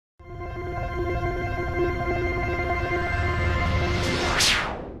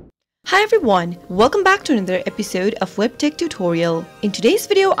Hi everyone, welcome back to another episode of Webtech Tutorial. In today's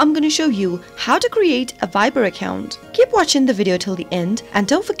video, I'm going to show you how to create a Viber account. Keep watching the video till the end and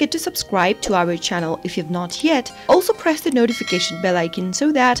don't forget to subscribe to our channel if you've not yet. Also press the notification bell icon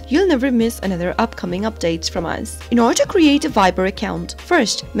so that you'll never miss another upcoming updates from us. In order to create a Viber account,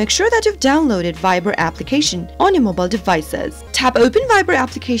 first make sure that you've downloaded Viber application on your mobile devices. Tap Open Viber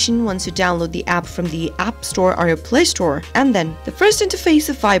application once you download the app from the App Store or your Play Store, and then the first interface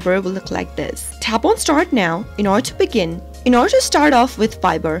of Viber will look like this. Tap on Start Now in order to begin. In order to start off with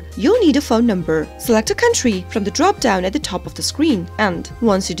Viber, you'll need a phone number. Select a country from the drop-down at the top of the screen, and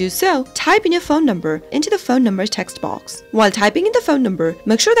once you do so, type in your phone number into the phone number text box. While typing in the phone number,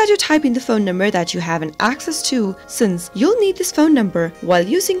 make sure that you type in the phone number that you have an access to, since you'll need this phone number while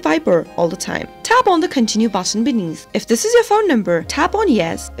using Viber all the time. Tap on the Continue button beneath. If this is your phone number, tap on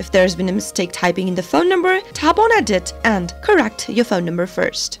Yes. If there's been a mistake typing in the phone number, tap on Edit and correct your phone number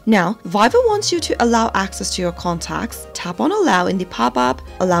first. Now, Viber wants you to allow access to your contacts. Tap on Allow in the pop-up,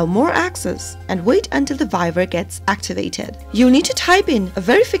 allow more access, and wait until the Viber gets activated. You'll need to type in a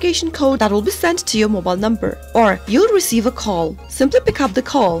verification code that will be sent to your mobile number, or you'll receive a call. Simply pick up the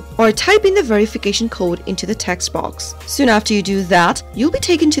call or type in the verification code into the text box. Soon after you do that, you'll be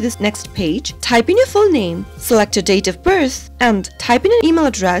taken to this next page. Type in your full name, select your date of birth, and type in an email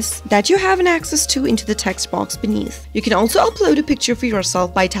address that you have an access to into the text box beneath. You can also upload a picture for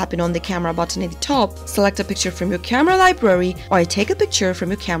yourself by tapping on the camera button at the top. Select a picture from your camera library or take a picture from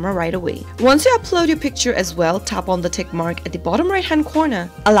your camera right away. Once you upload your picture as well, tap on the tick mark at the bottom right hand corner.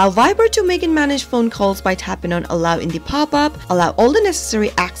 Allow Viber to make and manage phone calls by tapping on Allow in the pop-up. Allow all the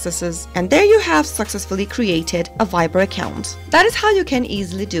necessary accesses, and there you have successfully created a Viber account. That is how you can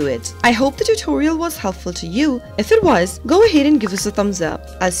easily do it. I hope the tutorial was helpful to you. If it was, go ahead and give us a thumbs up.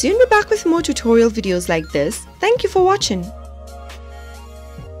 I'll soon be back with more tutorial videos like this. Thank you for watching.